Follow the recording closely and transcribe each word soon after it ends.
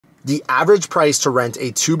The average price to rent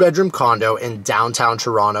a 2-bedroom condo in downtown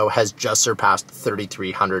Toronto has just surpassed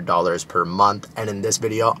 $3,300 per month. And in this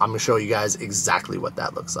video, I'm gonna show you guys exactly what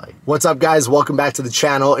that looks like. What's up, guys? Welcome back to the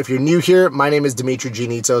channel. If you're new here, my name is Demetres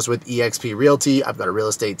Giannitsos with eXp Realty. I've got a real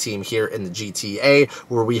estate team here in the GTA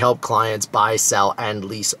where we help clients buy, sell, and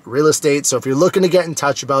lease real estate. So if you're looking to get in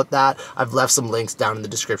touch about that, I've left some links down in the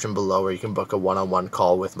description below where you can book a one-on-one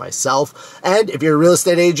call with myself. And if you're a real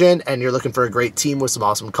estate agent and you're looking for a great team with some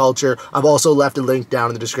awesome culture, I've also left a link down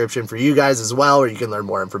in the description for you guys as well, where you can learn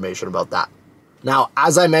more information about that. Now,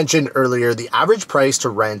 as I mentioned earlier, the average price to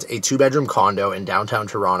rent a 2-bedroom condo in downtown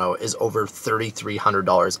Toronto is over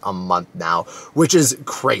 $3,300 a month now, which is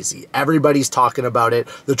crazy. Everybody's talking about it.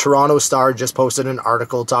 The Toronto Star just posted an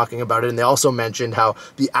article talking about it, and they also mentioned how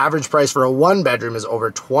the average price for a 1-bedroom is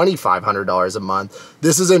over $2,500 a month.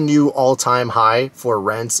 This is a new all-time high for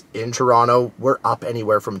rents in Toronto. We're up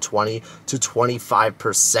anywhere from 20 to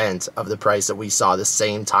 25% of the price that we saw the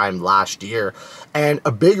same time last year. And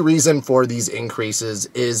a big reason for these increases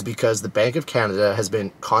is because the Bank of Canada has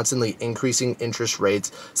been constantly increasing interest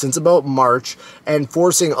rates since about March and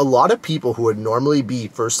forcing a lot of people who would normally be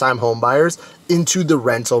first-time home buyers into the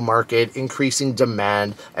rental market, increasing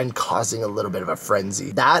demand and causing a little bit of a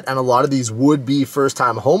frenzy. That and a lot of these would-be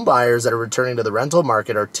first-time home buyers that are returning to the rental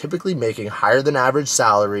market are typically making higher than average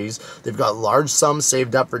salaries. They've got large sums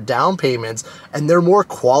saved up for down payments, and they're more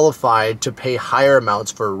qualified to pay higher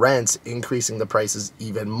amounts for rents, increasing the prices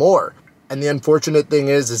even more. And the unfortunate thing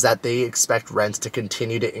is that they expect rents to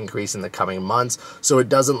continue to increase in the coming months, so it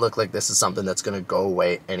doesn't look like this is something that's going to go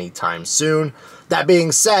away anytime soon. That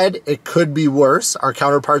being said, it could be worse. Our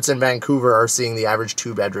counterparts in Vancouver are seeing the average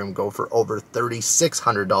 2-bedroom go for over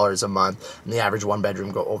 $3,600 a month, and the average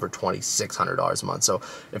 1-bedroom go over $2,600 a month. So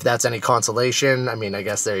if that's any consolation, I mean, I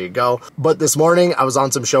guess there you go. But this morning, I was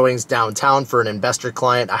on some showings downtown for an investor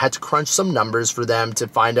client. I had to crunch some numbers for them to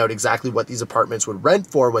find out exactly what these apartments would rent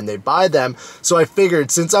for when they buy them. So I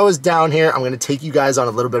figured since I was down here, I'm going to take you guys on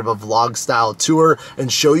a little bit of a vlog style tour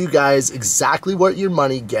and show you guys exactly what your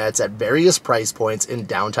money gets at various price points in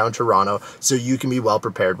downtown Toronto, so you can be well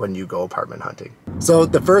prepared when you go apartment hunting. So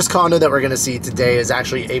the first condo that we're going to see today is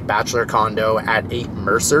actually a bachelor condo at 8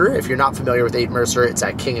 Mercer. If you're not familiar with 8 Mercer, it's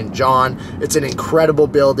at King and John. It's an incredible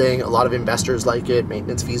building. A lot of investors like it.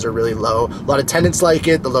 Maintenance fees are really low. A lot of tenants like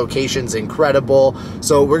it. The location's incredible.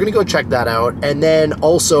 So we're going to go check that out. And then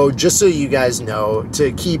also, just so you guys know,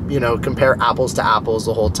 to keep, compare apples to apples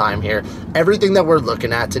the whole time here, everything that we're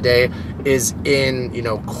looking at today is in,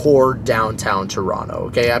 core downtown Toronto,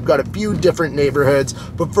 okay? I've got a few different neighborhoods,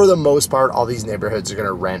 but for the most part, all these neighborhoods are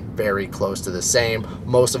gonna rent very close to the same.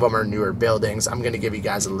 Most of them are newer buildings. I'm gonna give you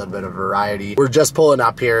guys a little bit of variety. We're just pulling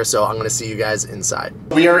up here, so I'm gonna see you guys inside.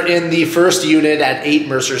 We are in the first unit at 8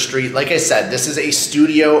 Mercer Street. Like I said, this is a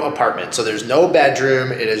studio apartment, so there's no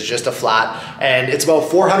bedroom. It is just a flat, and it's about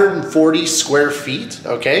 440 square feet,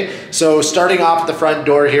 okay? So starting off at the front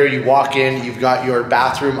door here, you walk in, you've got your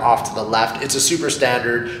bathroom off to the left. It's a super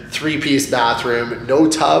standard 3-piece bathroom, no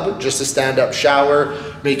tub, just a stand-up shower.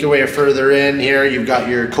 Make your way further in here, you've got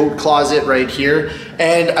your coat closet right here.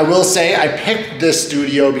 And I will say, I picked this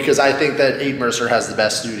studio because I think that 8 Mercer has the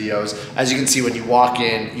best studios. As you can see when you walk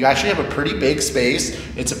in, you actually have a pretty big space.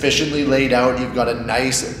 It's efficiently laid out. You've got a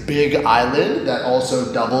nice big island that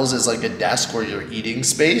also doubles as like a desk where you're eating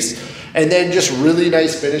space. And then just really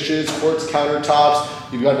nice finishes, quartz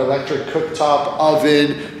countertops. You've got an electric cooktop,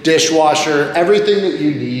 oven, dishwasher, everything that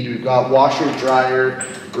you need. We've got washer, dryer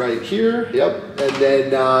right here, yep. And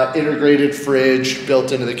then integrated fridge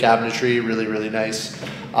built into the cabinetry, really, really nice.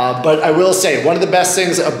 But I will say, one of the best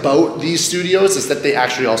things about these studios is that they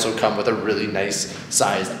actually also come with a really nice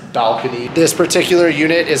sized balcony. This particular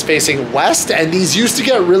unit is facing west, and these used to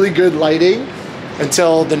get really good lighting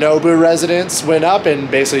until the Nobu residence went up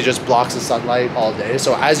and basically just blocks the sunlight all day.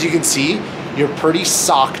 So as you can see, you're pretty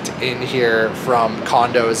socked in here from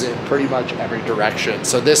condos in pretty much every direction.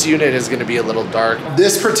 So this unit is gonna be a little dark.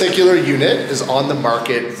 This particular unit is on the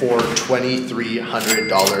market for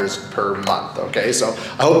 $2,300 per month, okay? So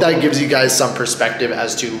I hope that gives you guys some perspective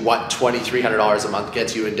as to what $2,300 a month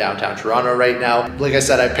gets you in downtown Toronto right now. Like I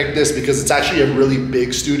said, I picked this because it's actually a really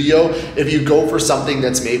big studio. If you go for something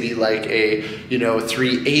that's maybe like a,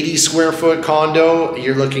 380 square foot condo,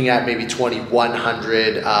 you're looking at maybe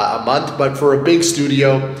 $2,100 a month. But for a big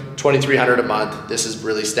studio, $2,300 a month, this is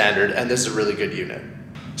really standard, and this is a really good unit.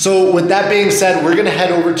 So with that being said, we're gonna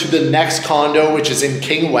head over to the next condo, which is in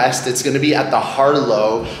King West. It's gonna be at the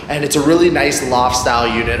Harlow, and it's a really nice loft style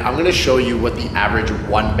unit. I'm gonna show you what the average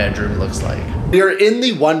 1-bedroom looks like. We are in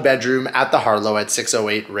the one bedroom at the Harlow at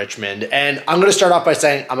 608 Richmond, and I'm gonna start off by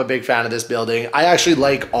saying I'm a big fan of this building. I actually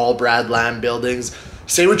like all Brad Lamb buildings.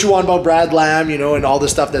 Say what you want about Brad Lamb, you know, and all the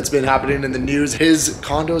stuff that's been happening in the news. His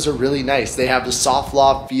condos are really nice. They have the soft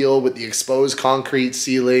loft feel with the exposed concrete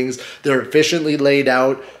ceilings. They're efficiently laid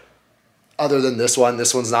out. Other than this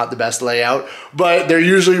one's not the best layout, but they're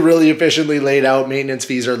usually really efficiently laid out. Maintenance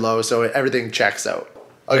fees are low, so everything checks out.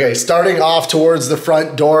 Okay, starting off towards the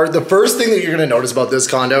front door, the first thing that you're gonna notice about this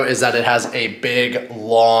condo is that it has a big,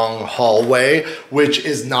 long hallway, which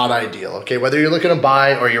is not ideal, okay? Whether you're looking to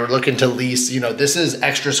buy or you're looking to lease, you know, this is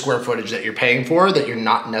extra square footage that you're paying for that you're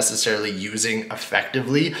not necessarily using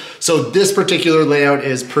effectively. So this particular layout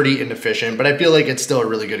is pretty inefficient, but I feel like it's still a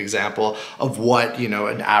really good example of what, you know,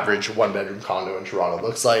 an average one-bedroom condo in Toronto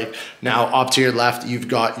looks like. Now, off to your left, you've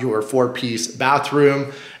got your 4-piece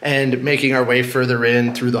bathroom, and making our way further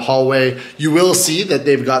in through the hallway, you will see that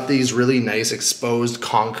they've got these really nice exposed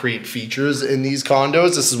concrete features in these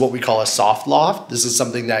condos. This is what we call a soft loft. This is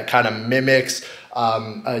something that kind of mimics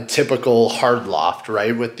a typical hard loft,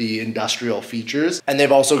 right, with the industrial features. And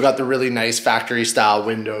they've also got the really nice factory style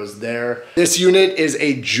windows there. This unit is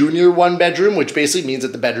a junior one bedroom, which basically means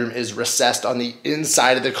that the bedroom is recessed on the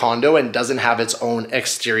inside of the condo and doesn't have its own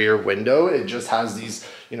exterior window. It just has these,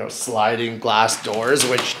 you know, sliding glass doors,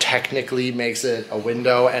 which technically makes it a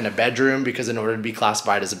window and a bedroom, because in order to be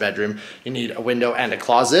classified as a bedroom, you need a window and a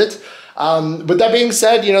closet. But that being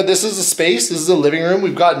said, you know, this is a space, this is a living room.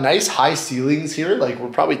 We've got nice high ceilings here, like we're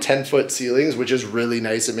probably 10-foot ceilings, which is really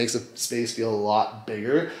nice. It makes the space feel a lot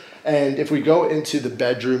bigger. And if we go into the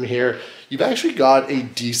bedroom here, you've actually got a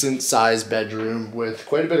decent sized bedroom with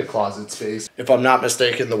quite a bit of closet space. If I'm not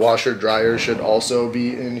mistaken, the washer dryer should also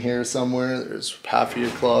be in here somewhere. There's half of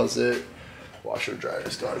your closet. Washer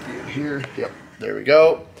dryer's gotta be in here. Yep, there we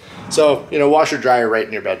go. So, you know, washer dryer right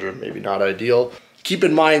in your bedroom, maybe not ideal. Keep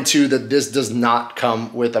in mind too that this does not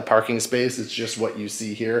come with a parking space. It's just what you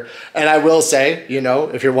see here. And I will say, you know,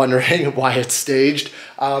 if you're wondering why it's staged,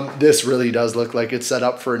 this really does look like it's set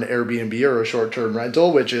up for an Airbnb or a short-term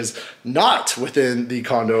rental, which is not within the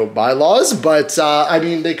condo bylaws. But I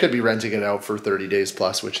mean, they could be renting it out for 30 days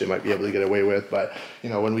plus, which they might be able to get away with. But,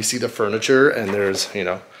 you know, when we see the furniture and there's, you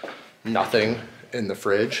know, nothing in the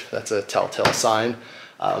fridge, that's a telltale sign.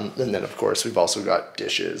 And then of course we've also got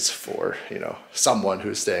dishes for, you know, someone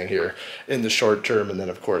who's staying here in the short term. And then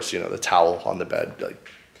of course, you know, the towel on the bed, like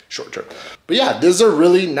short term. But yeah, this is a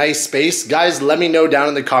really nice space. Guys, let me know down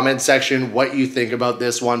in the comment section what you think about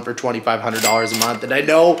this one for $2,500 a month. And I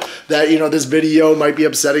know that, you know, this video might be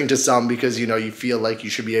upsetting to some because, you know, you feel like you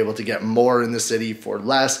should be able to get more in the city for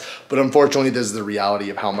less. But unfortunately, this is the reality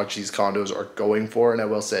of how much these condos are going for. And I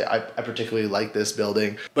will say, I particularly like this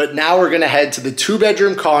building. But now we're gonna head to the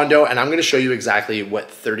 2-bedroom condo, and I'm gonna show you exactly what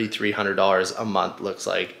 $3,300 a month looks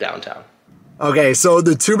like downtown. Okay, so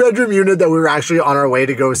the 2-bedroom unit that we were actually on our way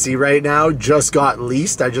to go see right now just got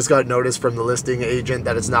leased. I just got notice from the listing agent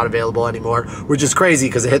that it's not available anymore, which is crazy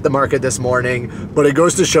because it hit the market this morning. But it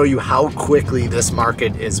goes to show you how quickly this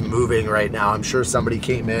market is moving right now. I'm sure somebody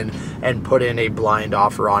came in and put in a blind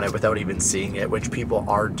offer on it without even seeing it, which people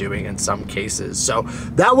are doing in some cases. So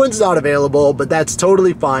that one's not available, but that's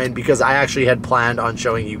totally fine because I actually had planned on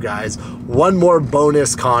showing you guys one more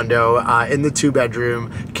bonus condo in the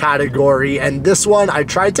 2-bedroom category. And this one, I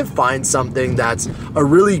tried to find something that's a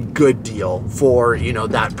really good deal for, you know,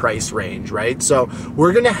 that price range, right? So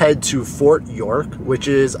we're gonna head to Fort York, which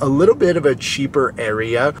is a little bit of a cheaper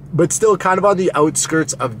area, but still kind of on the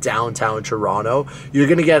outskirts of downtown Toronto. You're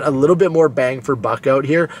gonna get a little bit more bang for buck out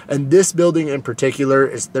here. And this building in particular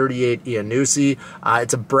is 38 Giannitsos.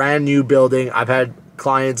 It's a brand new building. I've had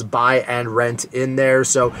clients buy and rent in there,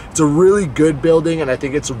 so it's a really good building, and I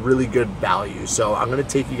think it's a really good value. So I'm gonna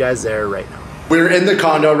take you guys there right now. We're in the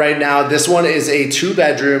condo right now. This one is a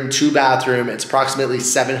 2-bedroom, 2-bathroom. It's approximately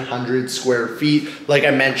 700 square feet. Like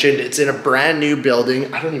I mentioned, it's in a brand new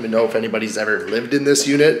building. I don't even know if anybody's ever lived in this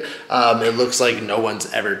unit. It looks like no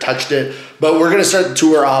one's ever touched it, but we're gonna start the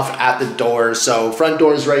tour off at the door. So front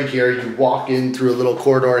door's right here. You walk in through a little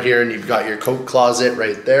corridor here and you've got your coat closet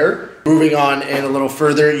right there. Moving on in a little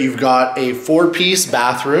further, you've got a 4-piece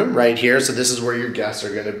bathroom right here. So this is where your guests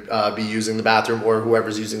are gonna be using the bathroom, or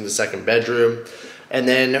whoever's using the second bedroom. And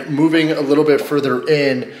then moving a little bit further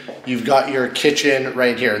in, you've got your kitchen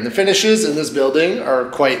right here. And the finishes in this building are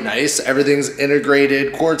quite nice. Everything's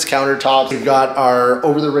integrated, quartz countertops. We've got our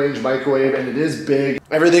over-the-range microwave, and it is big.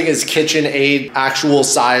 Everything is KitchenAid, actual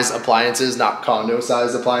size appliances, not condo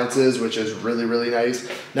size appliances, which is really, really nice.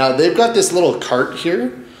 Now they've got this little cart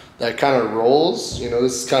here that kind of rolls. You know,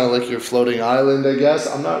 this is kind of like your floating island, I guess.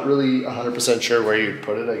 I'm not really 100% sure where you'd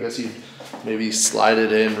put it. I guess you'd maybe slide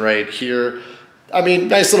it in right here. I mean,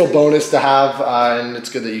 nice little bonus to have, and it's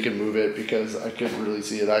good that you can move it because I couldn't really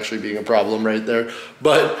see it actually being a problem right there.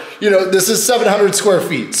 But, you know, this is 700 square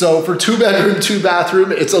feet. So for 2 bedroom, 2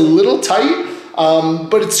 bathroom, it's a little tight,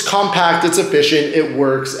 but it's compact, it's efficient, it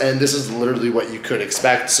works, and this is literally what you could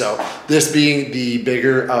expect. So this being the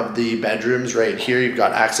bigger of the bedrooms right here, you've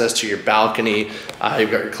got access to your balcony,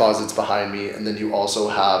 you've got your closets behind me, and then you also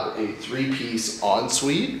have a 3-piece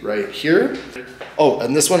ensuite right here. Oh,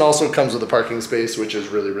 and this one also comes with a parking space, which is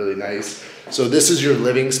really, really nice. So this is your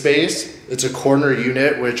living space. It's a corner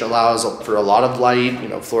unit, which allows for a lot of light, you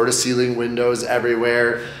know, floor to ceiling windows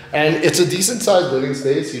everywhere. And it's a decent sized living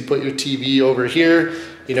space. You put your TV over here,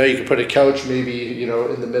 you know, you can put a couch maybe, you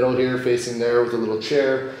know, in the middle here facing there with a little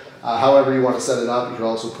chair. However you want to set it up, you can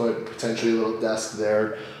also put potentially a little desk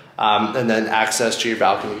there, and then access to your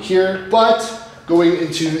balcony here. But going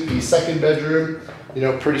into the second bedroom, you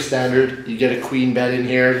know, pretty standard. You get a queen bed in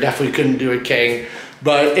here. Definitely couldn't do a king,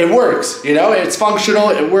 but it works. You know, it's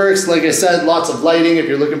functional. It works. Like I said, lots of lighting. If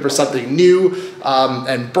you're looking for something new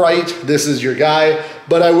and bright, this is your guy.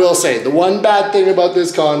 But I will say, the one bad thing about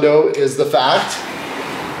this condo is the fact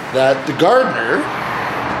that the gardener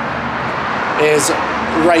is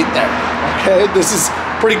right there. Okay, this is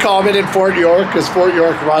pretty common in Fort York because Fort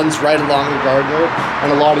York runs right along the gardener,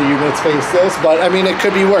 and a lot of units face this. But I mean, it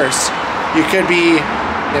could be worse. You could be,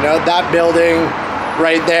 you know, that building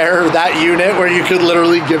right there, that unit where you could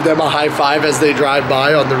literally give them a high five as they drive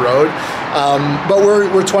by on the road. But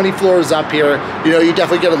we're 20 floors up here. You know, you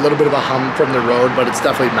definitely get a little bit of a hum from the road, but it's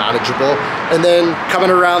definitely manageable. And then coming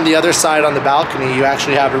around the other side on the balcony, you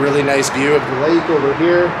actually have a really nice view of the lake over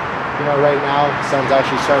here. You know, right now the sun's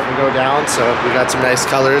actually starting to go down, so we got some nice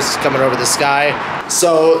colors coming over the sky.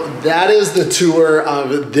 So that is the tour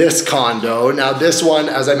of this condo. Now this one,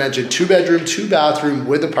 as I mentioned, 2 bedroom, 2 bathroom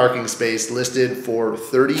with a parking space, listed for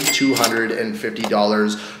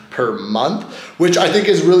 $3,250 per month, which I think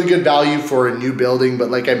is really good value for a new building. But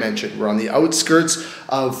like I mentioned, we're on the outskirts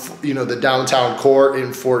of, you know, the downtown core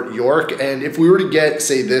in Fort York. And if we were to get,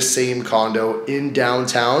 say, this same condo in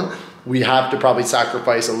downtown, we have to probably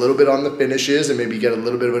sacrifice a little bit on the finishes and maybe get a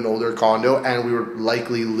little bit of an older condo, and we would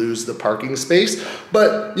likely lose the parking space.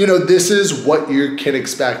 But, you know, this is what you can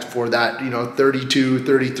expect for that, you know, $3,200,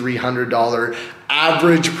 $3,300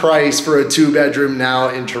 average price for a 2 bedroom now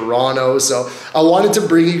in Toronto. So I wanted to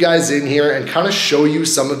bring you guys in here and kind of show you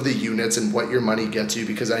some of the units and what your money gets you,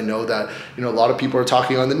 because I know that, you know, a lot of people are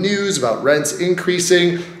talking on the news about rents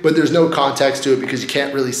increasing, but there's no context to it because you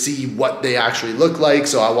can't really see what they actually look like.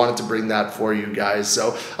 So I wanted to bring that for you guys.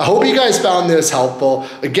 So I hope you guys found this helpful.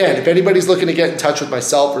 Again, if anybody's looking to get in touch with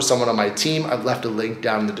myself or someone on my team, I've left a link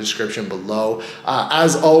down in the description below.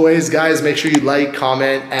 As always, guys, make sure you like,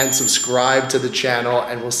 comment, and subscribe to the channel,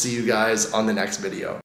 and we'll see you guys on the next video.